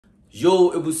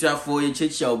Yo, ebusia for ye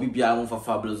chechi obi bia mo for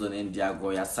fabulous on India go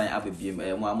ya sign up biem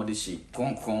mo amode shi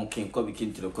konkron ken ko bi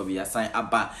kin to ko bi ya sign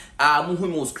aba mo hu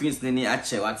mo screens ni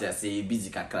ache what I say busy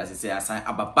kakra say ya sign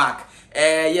aba back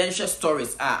yen share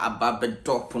stories aba be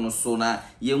top no so na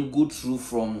yen go through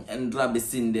from Endra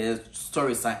besin the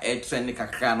stories are air trend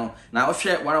kakra no na o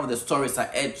share one of the stories are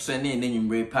air trend ni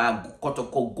nyumre pa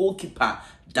Kotoko goalkeeper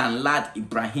Danlad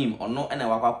Ibrahim ono ena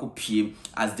wakwa piem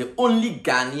as the only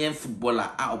Ghanaian footballer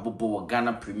out of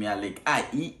Ghana Premier League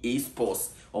EA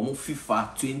Sports omo FIFA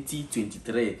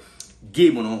 2023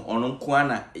 game no ono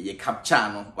kwana ye capture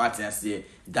no what I say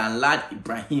Danlad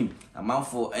Ibrahim amount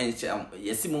for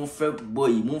yes mon frère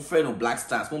boy mon frère no Black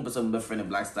Stars mon person be friend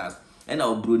Black Stars ena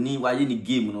obroni wa ye ni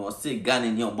game no say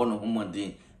Ghana ni obo no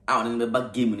homodin a ono be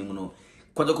back game ni no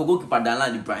Kotoko goalkeeper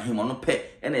Danlad Ibrahim ono pe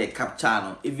ena ye capture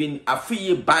no even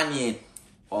afiye banye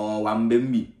or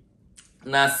wambembi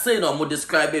na say no mo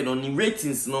describe it on the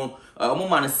ratings no mo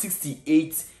man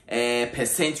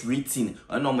 68% rating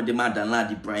no mo demand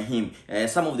Danlad Ibrahim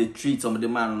some of the traits of the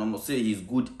man no say he's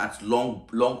good at long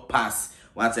pass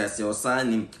what I say or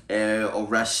sign him or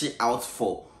rush out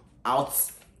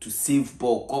to save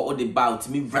ball or the ball to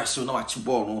me rush no watch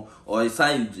ball no or he's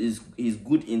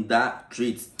good in that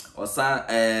trait or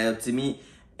to me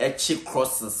check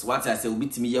crosses what I say will be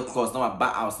to me your cross now a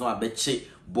back house now a bet check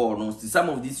ball no some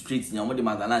of these traits nyamo de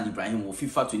Danlad Ibrahim or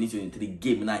FIFA 2023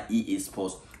 game na EA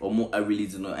Sports or more a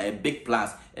release no a big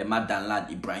plus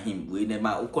Danlad Ibrahim we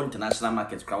never international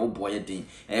market crowd boy thing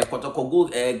Kotoko go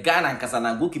Ghana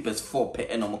kasana goalkeepers 4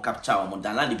 per no capture or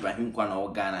Danlad Ibrahim kwa na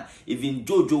Ghana even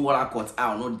Jojo Wallacott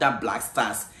out no that Black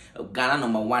Stars Ghana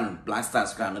number 1 Black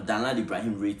Stars crown no Danlad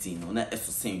Ibrahim rating no na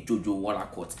eso saying Jojo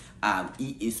Wallacott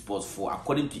EA Sports 4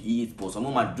 according to EA Sports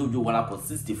no ma Jojo Wallacott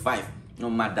 65 no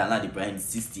ma Danlad Ibrahim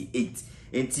 68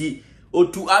 enti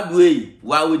otu adway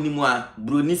wa woni mu a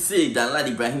broni say Danlad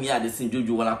Ibrahim ya de sin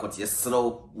Jojo Wallacott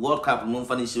yesro World Cup no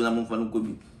mfa ni shi na mfa no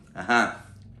kobi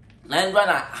na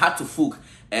ngwana had to folk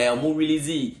mo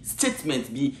release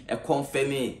statement be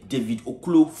confirming David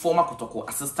Oklo former Kotoko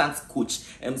assistant coach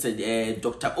said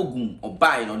Dr. Ogum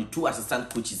Obai on the two assistant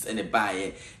coaches and the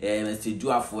buy say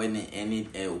do for any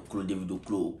Oklo David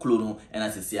Oklo no and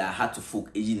as I say I had to folk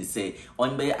agent say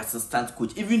on by assistant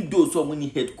coach even though so many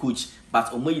head coach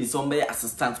but omoyi somebody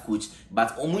assistant coach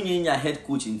but omunye head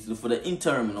coach for the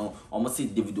interim no almost say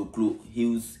David Oklo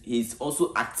he's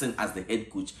also acting as the head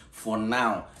coach for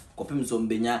now Kopim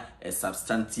Zombenya a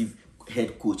substantive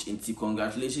head coach.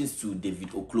 Congratulations to David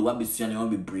Oklo. Wa bisuane won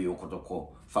be brave Kotoko.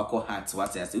 Fako Heart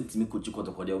what I say ultimate coach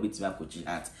Kotoko dey ultimate coach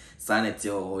Heart. Sanity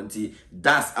onti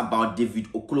that's about David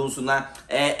Oklo so na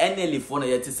NLA for na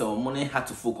yet say omo had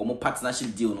to folk omo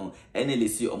partnership deal no NLA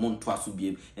say omo nto aso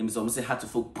biem em say omo say had to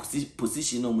folk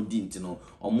position no omo di ntino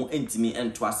omo entimi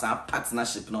ento asa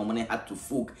partnership no omo had to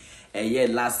folk year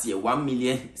last year 1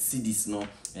 million cedis no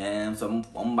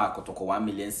some back Kotoko 1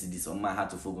 million cedis omo had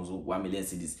to focus 1 million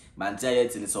cedis but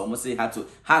yet so omo say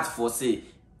had for say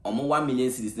omo 1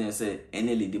 million cedis na say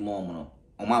NLA di mo omo no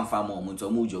omo amfa mo omo nti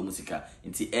omo ujo omo sika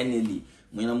nti NLA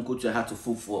Mwenam coach had to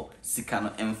full for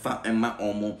Sikano Emfa Emma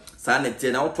Omo.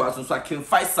 Sanete na oto aso so King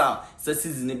Faisal say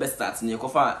season best start na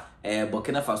kofa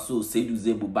Burkina Faso Seydou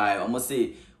Zebubai almost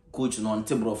say coach no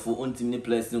ntebrofo ontimi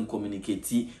players no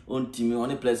communicate ontimi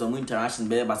on players on interaction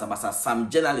be basa some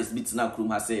journalist bit na krum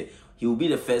ha say he will be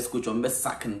the first coach on best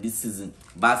second this season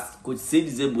but coach Seydou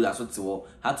Zebu aso tewo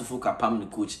had to focus pam the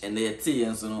coach and they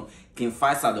say so no King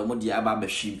Faisal the modi aba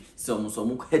bashim so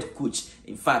almost head coach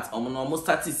in fact almost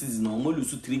 30 season almost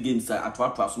lose 3 games at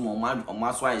what so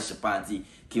almost why she party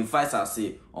King Faisal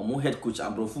say almost head coach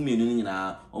abrofu mienu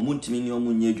nyina omuntimi ni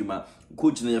omunye adwuma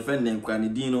coach na your friend dem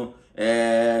Kranidino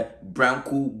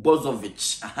Branko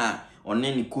Bozovic on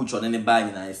any coach on any buy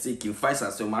na say King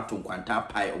Faisal say mato kwanta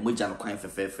pai omoja no kwan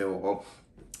fefefe wo ho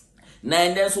na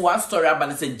and then so one story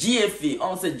about say GFA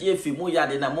on say GFA mo ya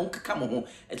de na mo kaka mo ho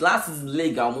at last season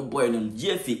league mo boy no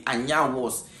GFA anya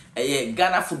was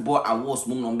Ghana Football Awards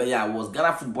mo no be ya awards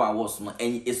Ghana Football Awards no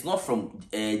and it's not from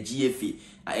GFA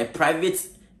a private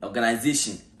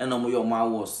organization and no mo your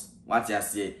awards what you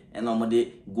say and no mo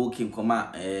de goalkeeper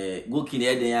koma goalkeeper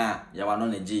e den ya wa no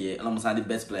na GFA and no mo say the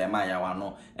best player ma ya wa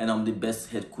no and no the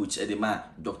best head coach e de ma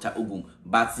Dr. Ogum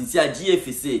but since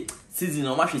GFA say season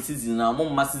no match season na mo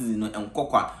ma season no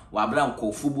enkokwa wa bra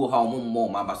nko football ha mo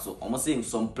ma baso omo say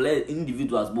some player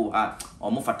individuals bo ha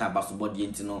omo fata baso body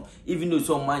enti no even though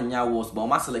some man nya was but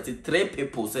omo selected 3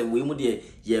 people say we mu de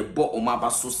ye bo omo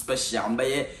baso special mbe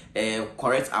ye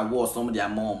correct awards some de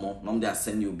amount no de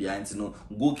send you behind no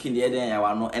go King the Eden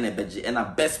Yawano and a Beji and a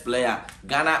best player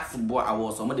Ghana Football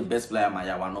Awards or the best player my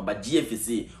Yawano but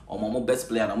GFC or Momo best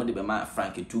player no the Bema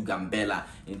Frankie to Gambella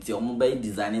into Omobe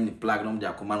designing the platinum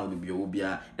their command will be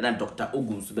Obia and then Dr.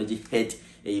 Ogun Subeji head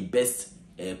a best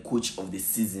coach of the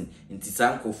season in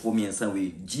Tisanko for me and some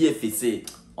way GFC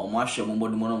or Marshall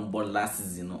Momo last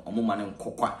season or Moman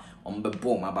Kokwa on the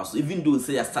bomb about so even though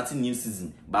say a starting new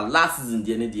season but last season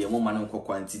the end of woman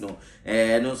Coquantino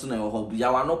no sooner you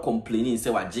are not complaining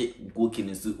say what J working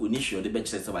is initial the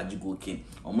best say what you working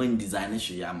or when design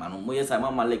issue ya man or yes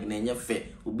I'm my leg name fair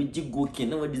will be working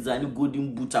no design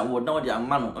golden boot award now the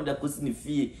man on the question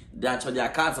fee that their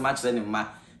cards match any ma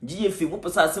GF what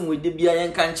person with the beer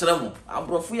and can't travel I'm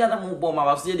profuya na bomb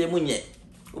about say the munye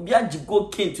Obia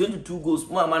Jigo King 22 goals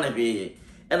more man be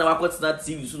and I got that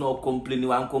TV so no complaining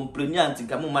one complaining until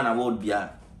come man award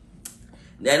bia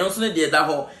then also the that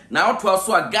ho now to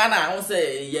also Ghana I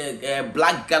say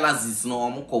black galaxies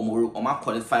no komoro o ma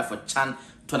qualify for Chan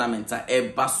tournament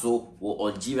baso or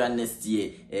Algeria next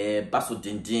year baso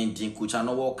din coach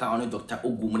no work on Dr.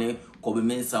 Ogumne Kobe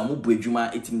Mensa mu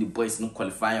buedwuma etim the boys no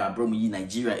qualify abromu yi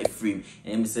Nigeria frame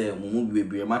and say mu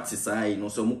bebre matisa no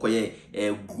so mu koye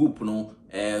group no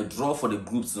draw for the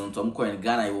groups no to mu koye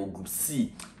Ghana group C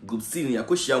ni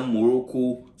yakoshia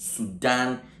Morocco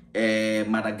Sudan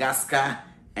Madagascar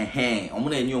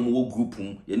omuna eni omo group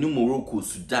mu Morocco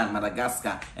Sudan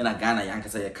Madagascar and Ghana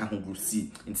yankasa ya ka group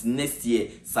C into next year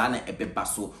sana ebeba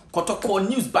so Kotoko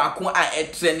news back on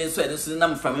trending so na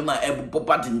mframe ma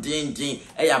boba din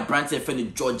ya branch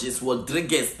efeni Georges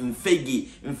Rodriguez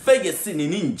Mfegue si ni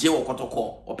nje wo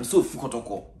Kotoko opese ofi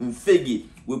Kotoko Mfegue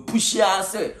we push ya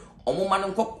say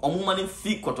omuma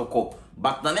fi Kotoko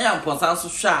but na ya mponsan so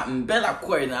hwa mbela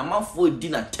kwere na amafo di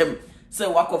na tem say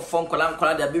work of phone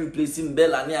kola they be replacing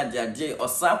Bella near the or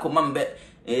Sako Mambe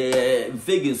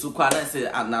Mfegue so kwa na say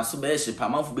na so be she pa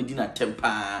manfo be di na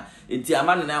tempa enti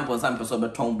amane na amponsan person be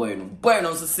ton boy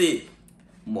no so say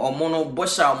omo no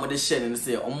bosha omo de share ni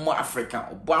say omo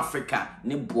Africa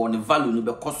ne bo ne value no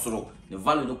be kosoro ne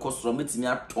value no kosoro metimi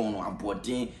aton no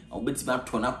aboden obetimi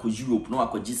aton na ko Europe no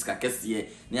akoji sika kese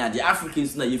ne ade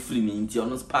Africans na ye free me enti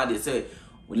ono party say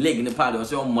leg ne party o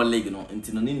say omo leg no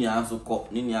enti no ni anso ko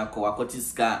ni akọ akoti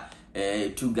sika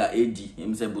tuga AD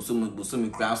em say bosomi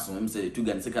kraso em say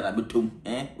tuga ne sika na betom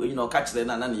we you know catch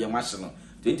na na ye machine no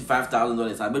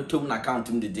 $25,000 abetom na account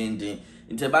him the din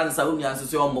Interban sa uni anso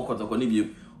say omo Kotoko ni bi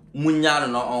munya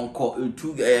no onko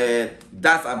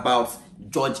that's about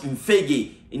George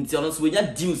Mfegue inti ono so we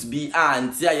deals be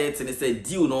anti ayete say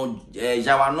deal no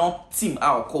yawa no team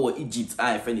our call Egypt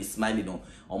friend is smiling no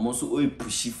almost so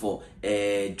pushy for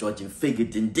George Mfegue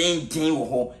din wo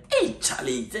ho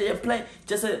Charlie they play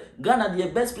just say Ghana the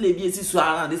best player be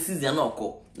so this season no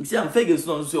ko nti Mfegue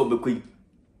so obekoi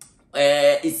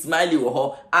Ismaili wo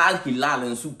ho Al Hilal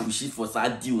and so push it for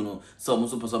sad deal no so mo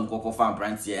so person Kotoko fan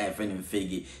brand here friend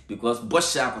Mfegue because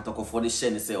Bosha Kotoko for the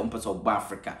share say on person of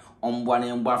Africa on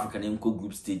Boa Africa na go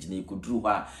group stage na ko dru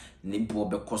ha ne bo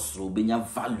be kosro benya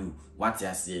value what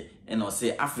I say and I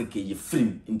say Africa ye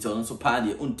free into so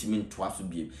party ultimate to aso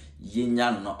biem ye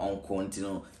nya no onko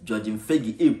ntino George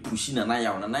Mfegue push na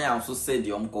ya so say the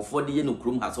onko for the ye no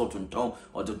krom has out ton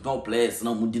or the top players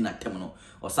na mudi na tem no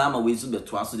osama we so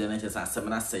beto aso de na chesa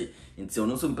semana say nti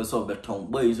ono so mpeso beton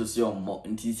boy so si ommo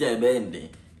nti si ebe ende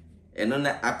eno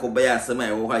na akoba ya asema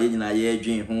e wo ha ye nyina ye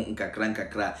adwen ho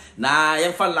nkakra na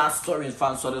ye fa last story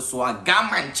fan sorry so Ga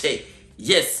Mantse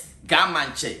yes Ga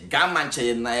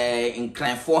Mantse na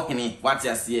incline for him what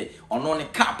you say ono ne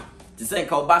cap ti say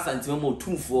ka oba santima mo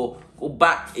tumfo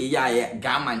oba eya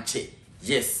Ga Mantse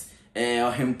yes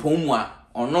ohempom a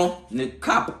ono ne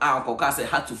cap akoka say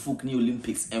had to fuck new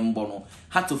Olympics embono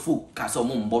had to fuck ka so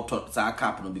mo mboto sa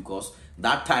cap no because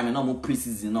that time no mo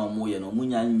preseason no mo ye no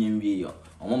munya nyenwie yo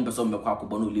omo person be kwa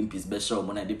akobon Olympics be show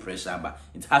mo na the pressure ba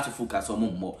it had to focus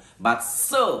on more but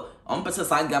so on person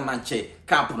sa Ga Mantse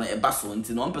cap no e ba so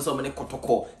nti no on person mo ne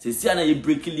Kotoko se sia na ye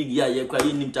break league ya ye kwa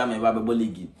ye nim time e ba be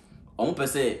league on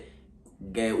person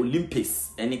ge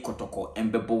Olympics any Kotoko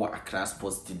embebo wa Accra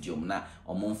Sports Stadium na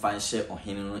omo fan share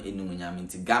ohene no enu nyame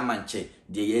nti Ga Mantse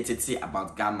dey yetete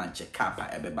about Ga Mantse cap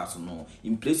ebeba so no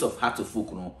in place of hat to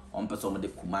folk no on person mo de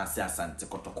Kumasi Asante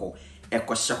Kotoko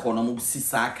ekoshe no mo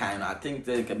sisa kan no I think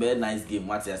they can be a nice game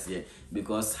what you say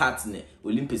because hat ne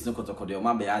Olympics no Kotoko dey o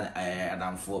ma be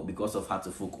Adam for because of hat to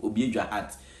folk obi edwa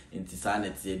hat inti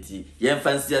sanity ye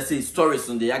fancy say stories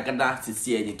on the yagada to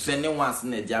see the trending ones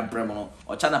na dia brem no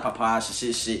o chana papa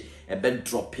hye e be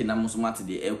drop na mo so mate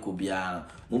the echo bia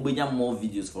mo benya more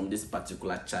videos from this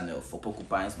particular channel for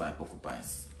Porcupines by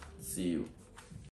Porcupines. See you.